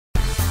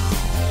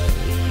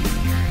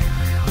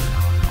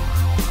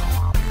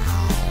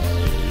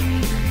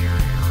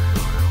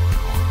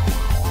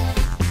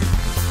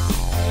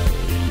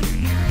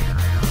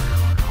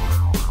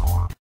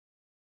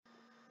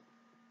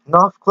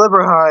Noth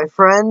Clipper, hi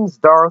friends,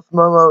 Darth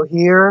Momo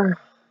here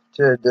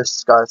to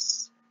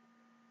discuss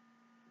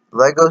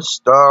LEGO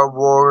Star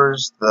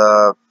Wars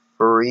The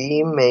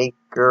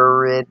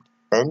FreeMaker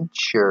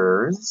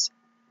Adventures,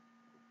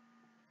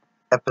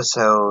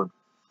 Episode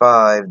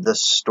 5, The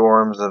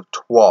Storms of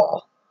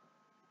Taul.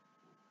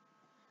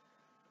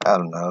 I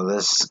don't know,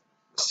 this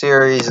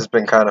series has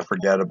been kind of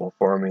forgettable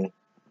for me.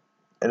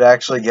 It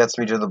actually gets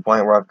me to the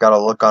point where I've got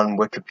to look on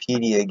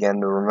Wikipedia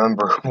again to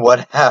remember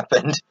what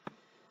happened.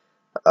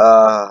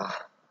 I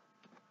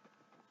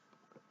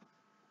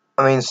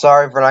mean,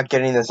 sorry for not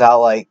getting this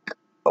out like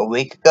a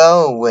week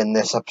ago when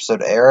this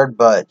episode aired,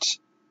 but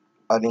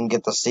I didn't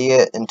get to see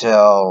it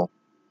until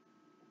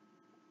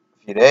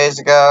a few days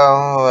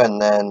ago, and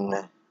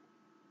then...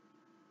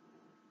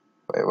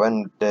 Wait,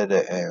 when did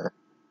it air?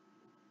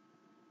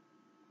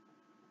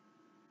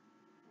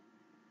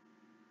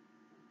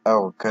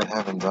 Oh, good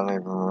heavens, I don't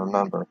even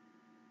remember.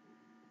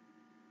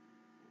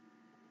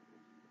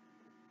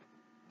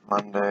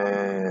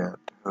 Monday,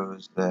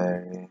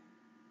 Tuesday...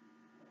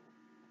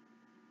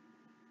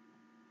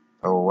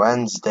 A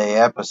Wednesday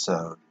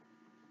episode.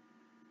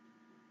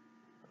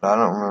 But I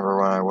don't remember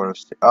when I would have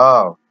seen...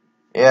 Oh!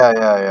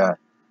 Yeah.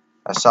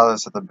 I saw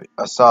this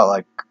I saw it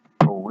like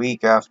a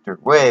week after...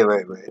 Wait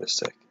a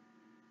sec.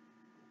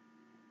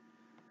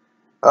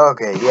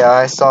 Okay, yeah,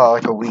 I saw it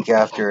like a week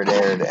after it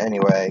aired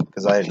anyway,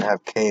 because I didn't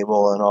have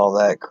cable and all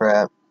that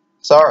crap.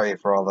 Sorry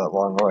for all that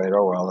long wait.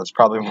 Oh well, it's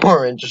probably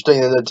more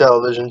interesting than the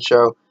television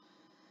show.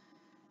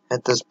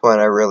 At this point,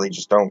 I really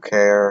just don't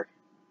care.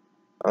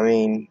 I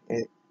mean,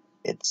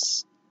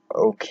 it's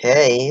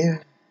okay.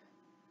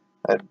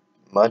 I'd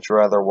much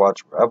rather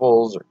watch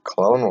Rebels or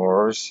Clone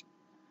Wars.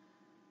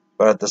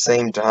 But at the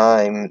same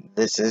time,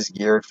 this is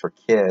geared for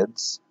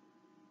kids.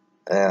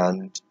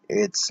 And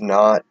it's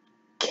not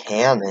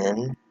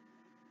canon.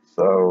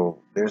 So,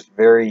 there's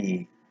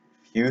very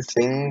few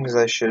things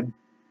I should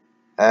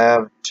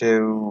have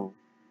to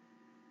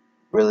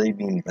really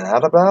be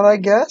mad about, I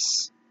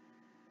guess?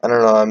 I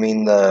don't know, I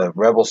mean, the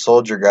Rebel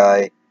Soldier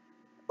guy,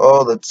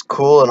 oh, that's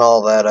cool and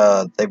all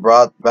that, they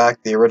brought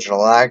back the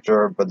original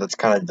actor, but that's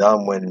kind of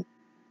dumb when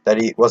that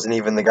he wasn't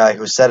even the guy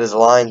who said his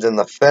lines in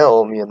the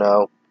film, you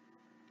know?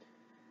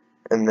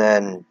 And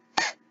then,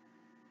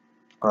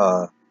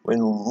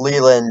 when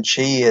Leland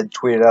Chi had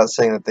tweeted out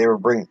saying that they were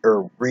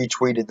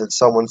retweeted that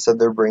someone said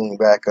they're bringing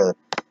back a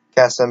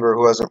cast member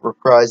who hasn't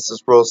reprised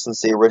his role since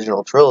the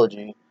original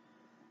trilogy,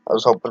 I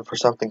was hoping for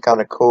something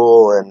kind of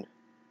cool, and,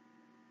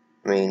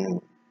 I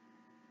mean,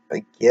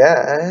 I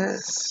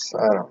guess,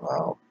 I don't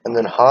know. And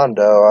then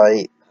Hondo,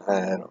 I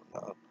don't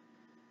know.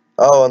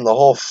 Oh, and the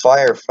whole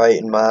firefight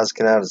in Maz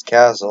Kanata's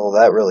castle,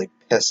 that really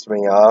pissed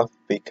me off,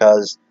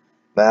 because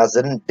Maz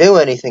didn't do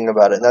anything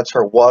about it, and that's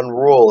her one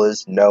rule,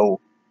 is no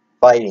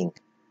fighting.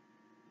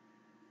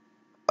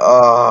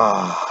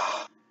 But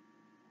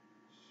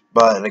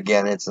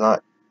again, it's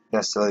not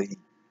necessarily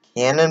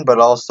canon, but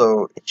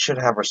also it should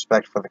have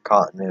respect for the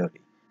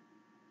continuity.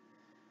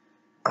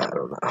 I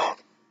don't know.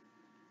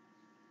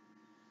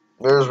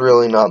 There's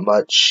really not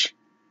much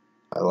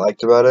I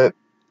liked about it,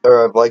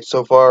 or I've liked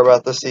so far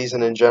about this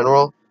season in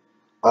general.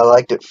 I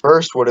liked at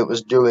first what it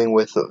was doing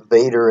with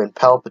Vader and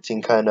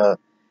Palpatine kind of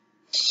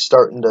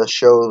starting to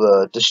show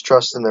the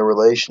distrust in their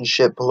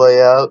relationship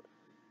play out.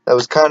 That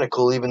was kind of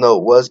cool, even though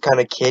it was kind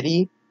of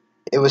kiddie.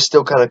 It was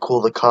still kind of cool,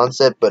 the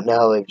concept, but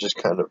now they've just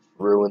kind of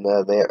ruined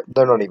that.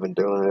 They're not even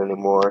doing it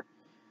anymore.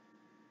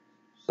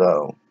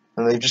 So,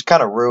 and they've just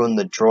kind of ruined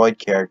the droid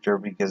character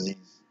because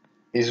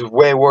he's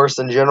way worse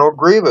than General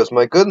Grievous,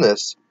 my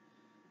goodness.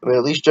 I mean,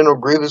 at least General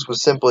Grievous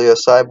was simply a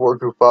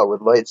cyborg who fought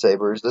with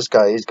lightsabers. This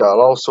guy, he's got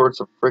all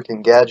sorts of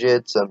freaking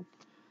gadgets, and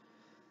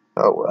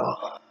oh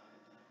well.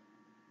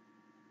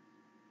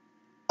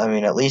 I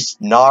mean, at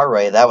least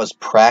Nare, that was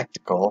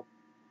practical.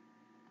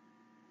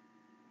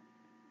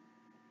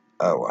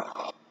 Oh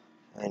well.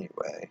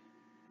 Anyway.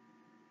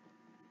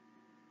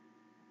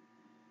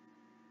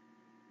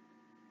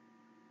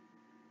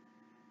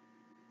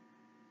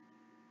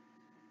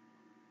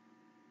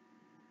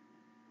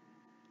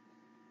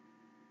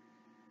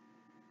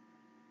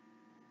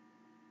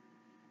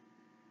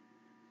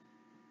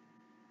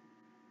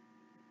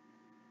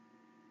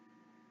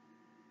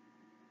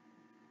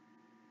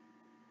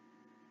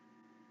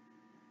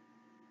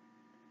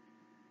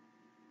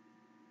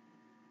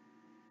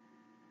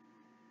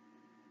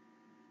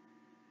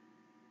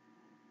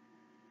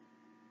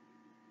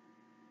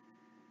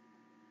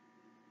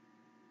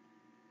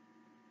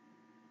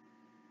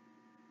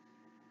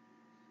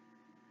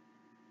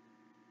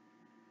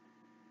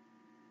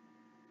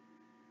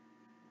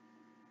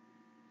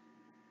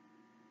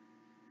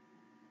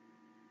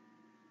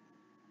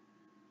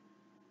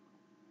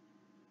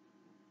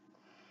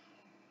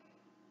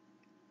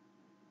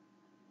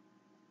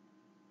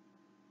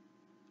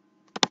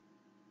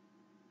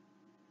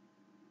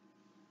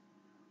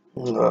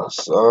 No,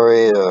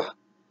 sorry,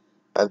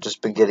 I've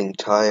just been getting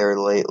tired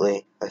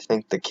lately. I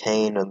think the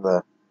cane and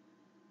the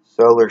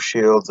solar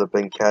shields have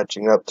been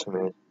catching up to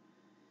me.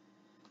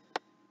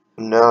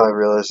 Now I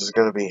realize it's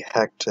going to be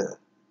heck to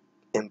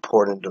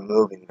important to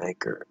Movie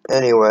Maker.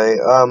 Anyway,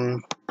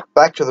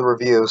 back to the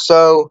review.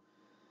 So,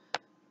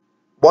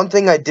 one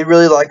thing I did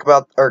really like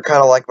about, or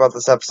kind of like about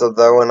this episode,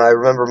 though, and I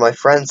remember my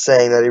friend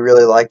saying that he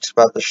really liked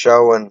about the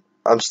show, and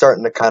I'm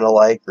starting to kind of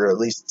like, or at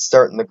least it's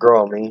starting to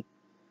grow on me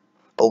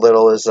a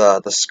little, is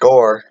the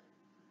score.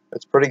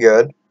 It's pretty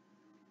good.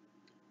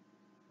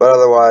 But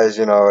otherwise,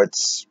 you know,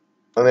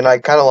 I mean, I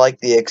kind of like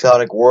the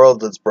exotic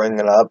world that's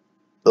bringing up.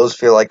 Those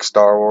feel like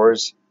Star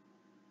Wars.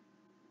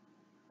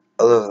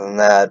 Other than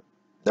that,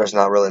 there's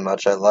not really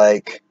much I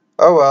like.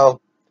 Oh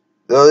well.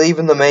 They're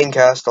leaving the main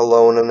cast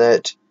alone in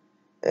it.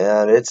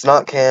 And it's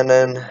not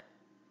canon.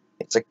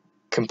 It's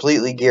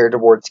completely geared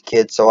towards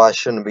kids, so I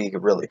shouldn't be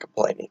really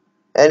complaining.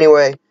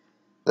 Anyway,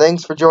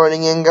 thanks for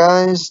joining in,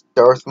 guys.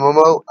 Darth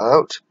Momo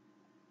out.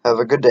 Have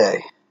a good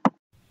day.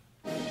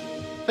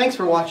 Thanks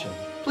for watching.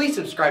 Please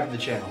subscribe to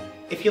the channel.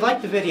 If you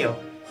liked the video,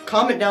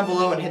 comment down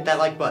below and hit that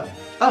like button.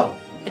 Oh,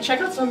 and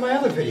check out some of my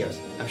other videos.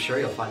 I'm sure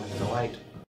you'll find them delight.